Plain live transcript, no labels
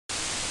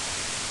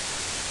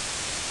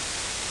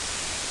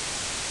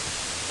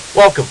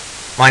Welcome.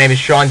 My name is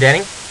Sean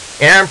Denning,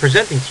 and I'm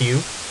presenting to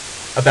you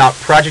about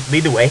Project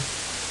Lead the Way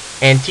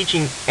and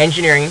teaching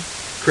engineering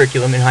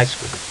curriculum in high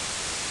school.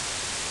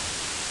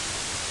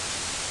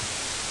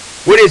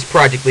 What is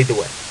Project Lead the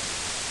Way?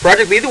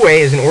 Project Lead the Way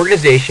is an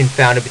organization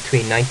founded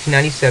between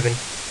 1997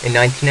 and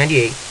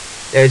 1998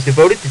 that is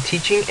devoted to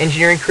teaching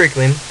engineering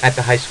curriculum at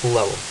the high school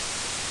level.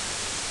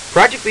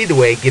 Project Lead the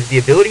Way gives the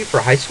ability for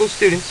high school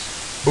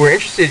students who are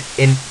interested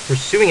in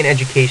pursuing an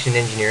education in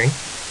engineering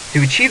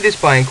to achieve this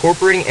by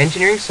incorporating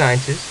engineering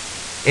sciences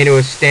into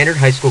a standard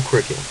high school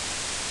curriculum.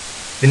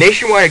 The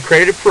nationwide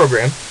accredited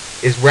program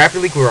is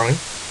rapidly growing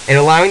and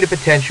allowing the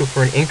potential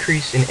for an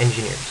increase in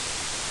engineers.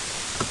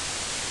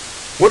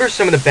 What are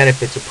some of the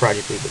benefits of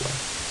Project Lead the Way?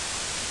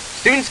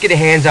 Students get a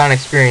hands-on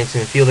experience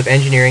in the field of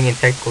engineering and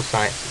technical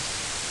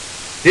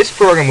sciences. This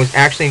program was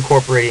actually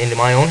incorporated into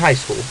my own high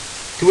school,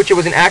 to which I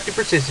was an active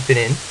participant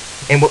in,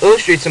 and will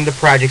illustrate some of the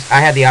projects I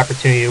had the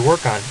opportunity to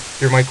work on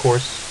through my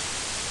course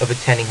of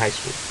attending high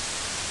school.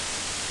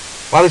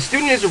 While the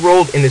student is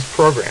enrolled in this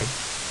program,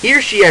 he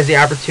or she has the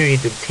opportunity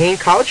to obtain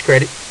college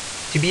credit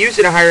to be used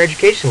at a higher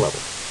education level,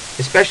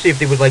 especially if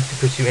they would like to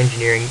pursue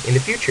engineering in the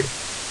future.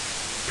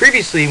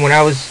 Previously, when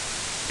I was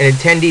an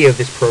attendee of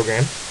this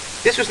program,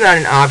 this was not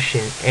an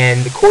option,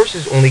 and the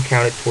courses only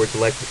counted towards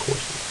elective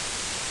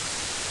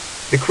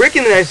courses. The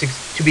curriculum that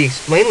is to be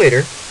explained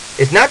later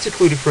is not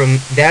secluded from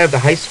that of the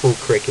high school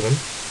curriculum,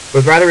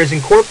 but rather is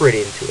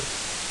incorporated into it.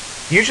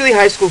 Usually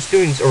high school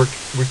students are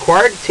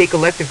required to take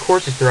elective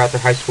courses throughout their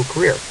high school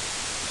career.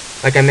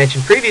 Like I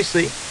mentioned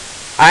previously,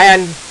 I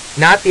had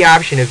not the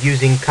option of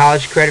using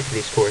college credit for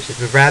these courses,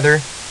 but rather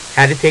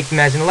had to take them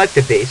as an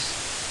elective base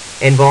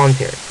and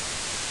voluntary.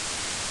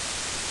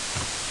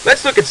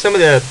 Let's look at some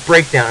of the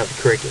breakdown of the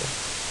curriculum.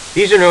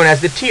 These are known as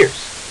the tiers.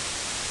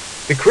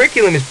 The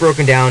curriculum is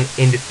broken down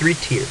into 3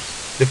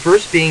 tiers. The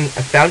first being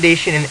a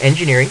foundation in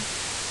engineering,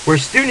 where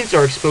students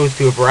are exposed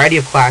to a variety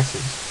of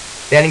classes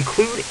that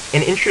include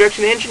an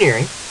introduction to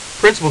engineering,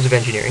 principles of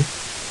engineering,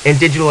 and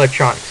digital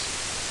electronics.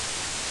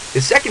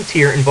 The second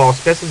tier involves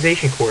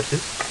specialization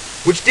courses,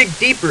 which dig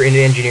deeper into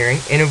engineering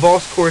and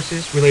involves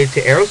courses related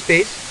to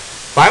aerospace,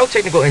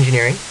 biotechnical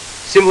engineering,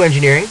 civil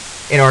engineering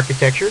and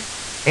architecture,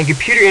 and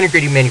computer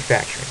integrated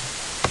manufacturing.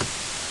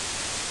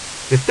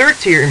 The third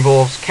tier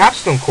involves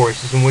capstone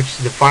courses in which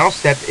the final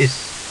step is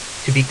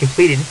to be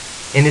completed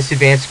in this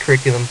advanced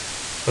curriculum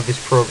of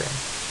this program,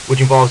 which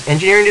involves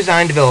engineering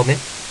design development,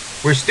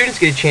 where students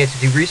get a chance to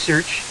do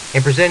research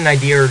and present an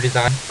idea or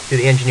design to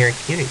the engineering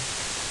community.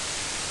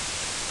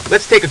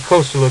 Let's take a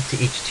closer look to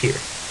each tier.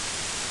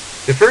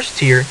 The first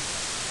tier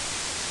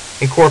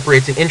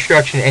incorporates an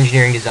introduction to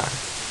engineering design.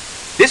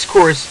 This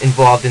course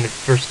involved in the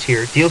first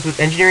tier deals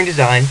with engineering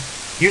design,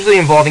 usually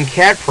involving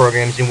CAD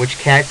programs, in which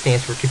CAD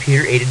stands for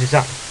Computer Aided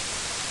Design.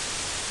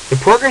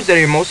 The programs that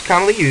are most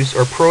commonly used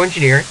are Pro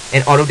Engineer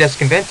and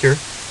Autodesk Inventor,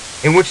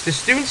 in which the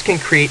students can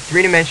create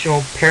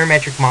 3-dimensional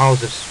parametric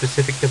models of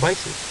specific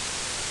devices.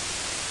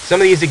 Some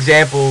of these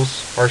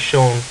examples are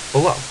shown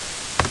below.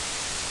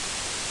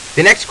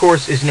 The next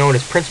course is known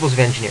as Principles of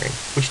Engineering,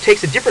 which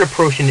takes a different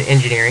approach into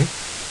engineering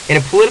in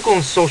a political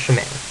and social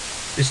manner.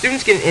 The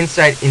students get an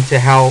insight into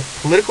how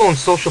political and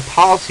social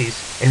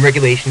policies and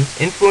regulations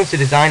influence the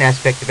design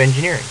aspect of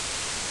engineering.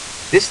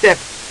 This step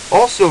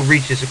also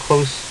reaches a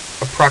close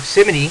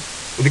proximity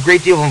with a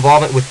great deal of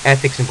involvement with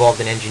ethics involved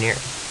in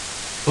engineering.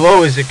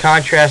 Below is a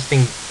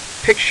contrasting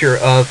picture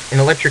of an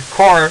electric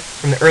car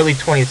from the early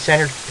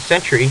 20th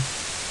century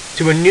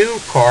to a new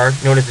car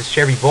known as the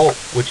Chevy Volt,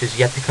 which is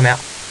yet to come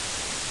out.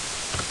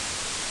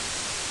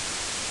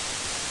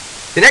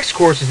 The next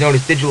course is known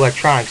as Digital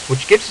Electronics,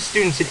 which gives the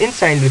students an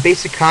insight into the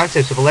basic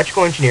concepts of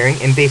electrical engineering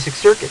and basic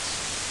circuits.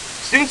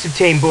 Students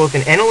obtain both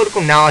an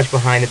analytical knowledge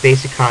behind the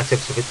basic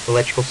concepts of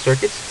electrical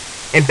circuits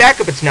and back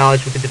up its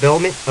knowledge with the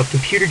development of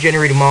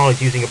computer-generated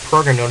models using a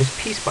program known as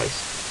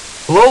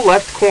PSpice. Below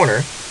left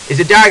corner is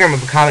a diagram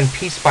of a common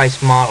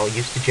PSpice model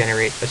used to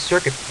generate a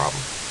circuit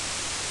problem,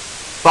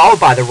 followed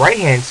by the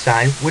right-hand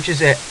side, which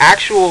is an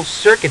actual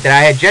circuit that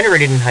I had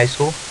generated in high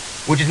school,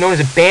 which is known as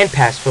a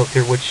bandpass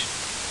filter, which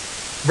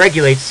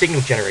regulates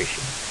signal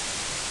generation.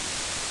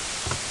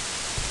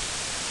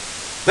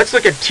 Let's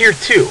look at Tier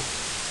 2.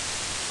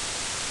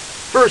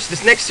 First,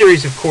 this next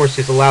series of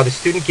courses allow the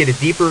student to get a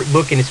deeper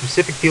look into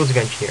specific fields of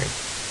engineering.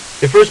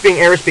 The first being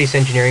aerospace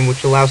engineering,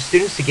 which allows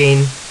students to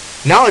gain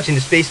knowledge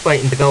into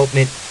spaceflight and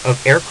development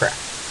of aircraft.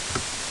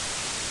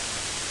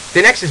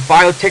 The next is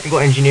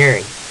biotechnical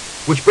engineering,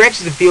 which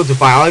branches the fields of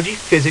biology,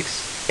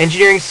 physics,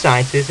 engineering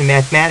sciences, and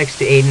mathematics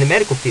to aid in the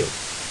medical field.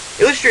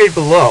 Illustrated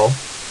below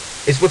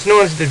is what's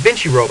known as the Da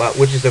Vinci robot,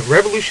 which is a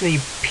revolutionary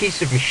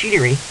piece of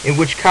machinery in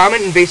which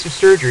common invasive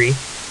surgery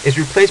is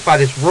replaced by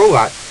this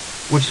robot,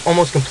 which is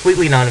almost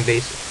completely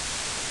non-invasive.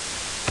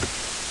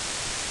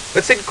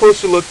 Let's take a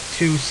closer look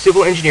to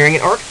civil engineering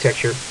and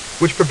architecture,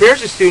 which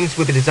prepares the students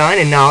with the design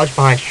and knowledge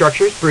behind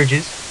structures,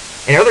 bridges,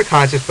 and other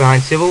concepts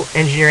behind civil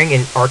engineering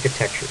and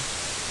architecture.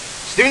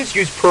 Students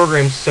use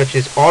programs such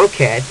as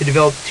AutoCAD to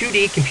develop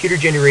 2D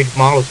computer-generated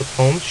models of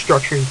homes,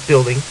 structures,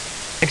 buildings,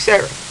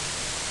 etc.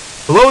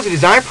 Below is a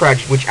design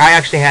project which I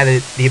actually had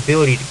the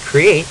ability to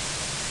create,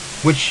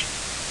 which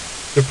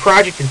the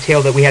project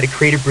entailed that we had to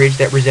create a bridge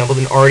that resembled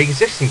an already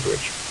existing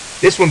bridge.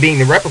 This one being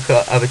the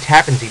replica of a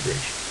Tappan Zee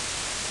bridge.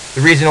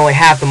 The reason only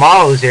half the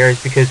model is there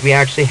is because we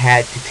actually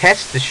had to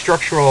test the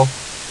structural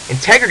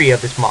integrity of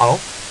this model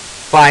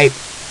by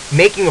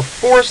making a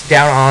force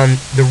down on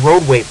the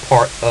roadway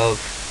part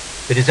of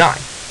the design.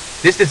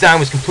 This design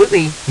was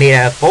completely made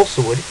out of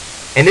balsa wood,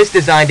 and this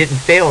design didn't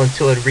fail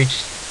until it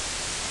reached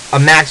a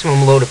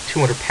maximum load of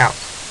 200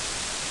 pounds.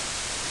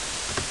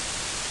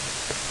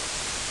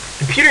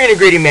 Computer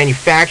integrated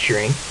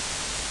manufacturing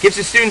gives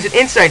the students an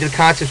insight to the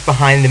concepts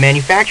behind the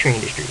manufacturing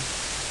industry.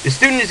 The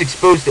student is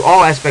exposed to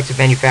all aspects of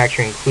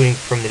manufacturing, including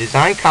from the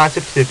design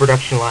concept to the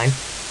production line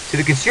to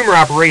the consumer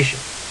operation.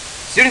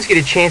 Students get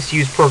a chance to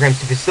use programs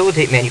to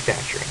facilitate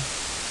manufacturing.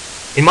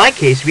 In my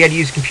case, we had to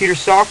use computer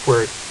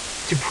software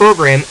to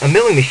program a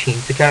milling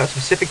machine to cut out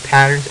specific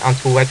patterns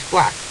onto a wax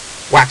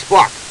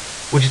block,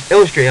 which is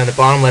illustrated on the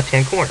bottom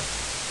left-hand corner.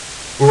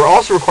 We were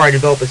also required to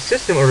develop a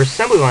system or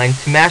assembly line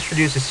to mass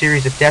produce a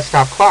series of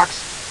desktop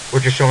clocks,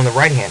 which are shown on the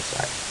right-hand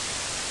side.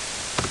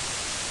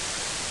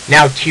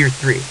 Now, Tier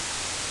 3.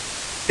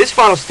 This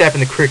final step in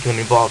the curriculum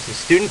involves the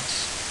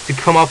students to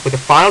come up with a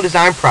final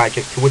design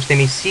project to which they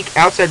may seek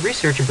outside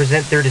research and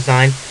present their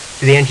design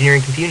to the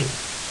engineering community.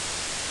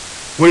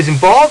 What is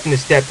involved in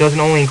this step doesn't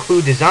only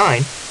include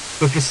design,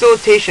 but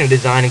facilitation of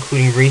design,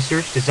 including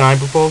research, design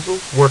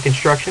proposals, work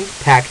instructions,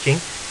 packaging,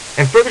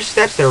 and further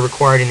steps that are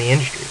required in the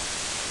industry.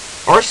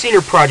 Our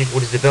senior project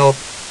was to develop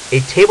a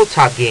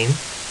tabletop game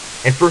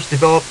and first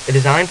develop a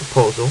design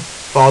proposal,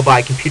 followed by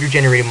a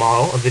computer-generated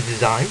model of the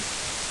design,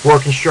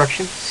 work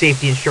instructions,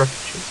 safety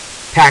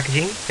instructions,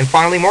 packaging, and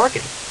finally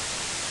marketing.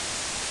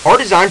 Our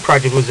design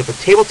project was of a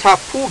tabletop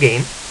pool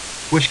game,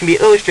 which can be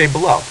illustrated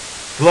below.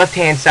 The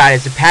left-hand side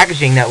is the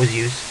packaging that was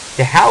used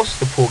to house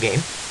the pool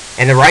game,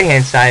 and the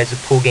right-hand side is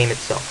the pool game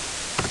itself.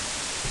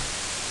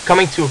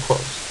 Coming to a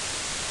close.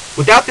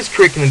 Without this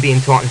curriculum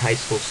being taught in high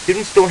school,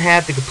 students don't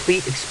have the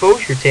complete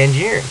exposure to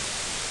engineering.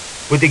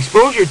 With the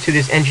exposure to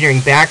this engineering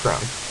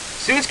background,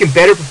 students can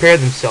better prepare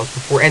themselves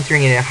before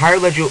entering in a higher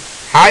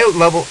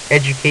level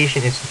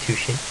education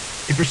institution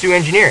to pursue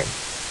engineering.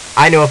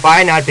 I know if I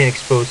had not been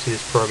exposed to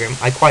this program,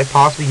 I quite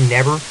possibly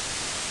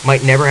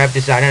might never have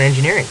decided on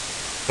engineering.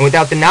 And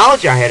without the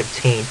knowledge I had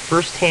obtained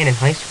firsthand in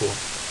high school,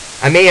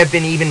 I may have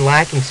been even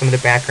lacking some of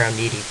the background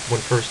needed when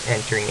first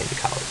entering into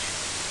college.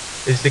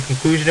 This is the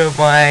conclusion of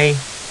my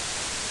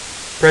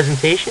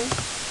presentation,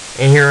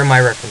 and here are my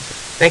references.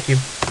 Thank you.